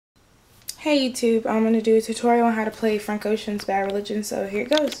Hey YouTube, I'm going to do a tutorial on how to play Frank Ocean's Bad Religion, so here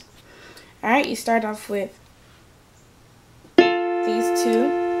it goes. Alright, you start off with these two,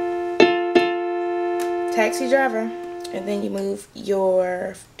 Taxi Driver, and then you move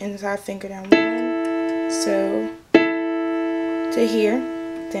your inside finger down one, so to here,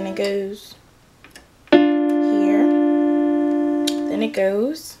 then it goes here, then it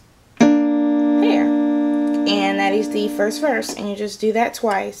goes here, and that is the first verse, and you just do that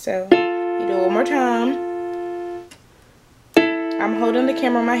twice, so you do it one more time. I'm holding the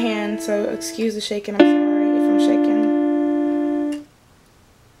camera in my hand, so excuse the shaking. I'm sorry if I'm shaking.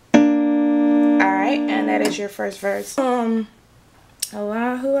 Alright, and that is your first verse. Allahu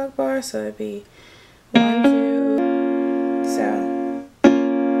Akbar, so it'd be 1, 2. So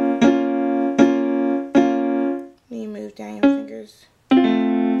you move down your fingers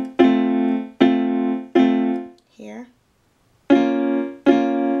here.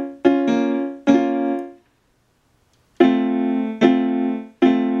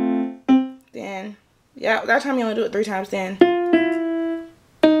 Then, yeah, that time you only do it 3 times then.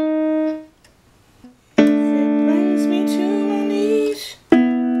 If it brings me to my knees,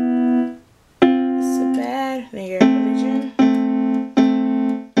 it's a bad religion.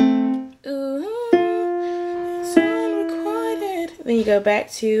 Ooh, it's unrequited. Then you go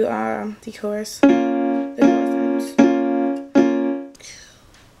back to the chorus. The chorus notes.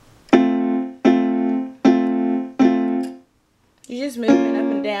 You're just moving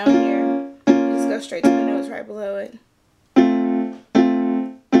up and down here. Go straight to the notes right below it.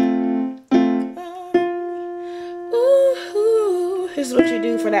 Ooh, this is what you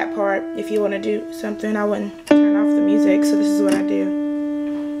do for that part. If you want to do something, I wouldn't turn off the music, so this is what I do.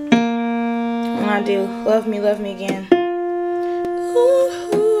 And I do Love Me Again. Ooh,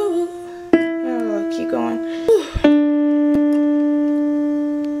 oh, keep going.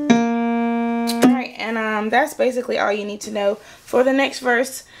 Alright, and that's basically all you need to know. For the next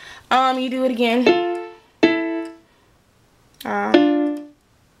verse, you do it again.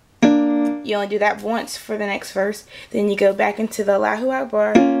 You only do that once for the next verse. Then you go back into the Allahu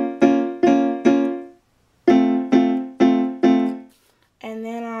Akbar. And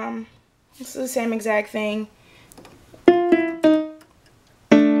then, this is the same exact thing.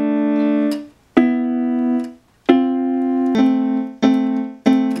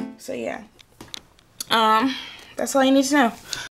 So yeah. That's all you need to know.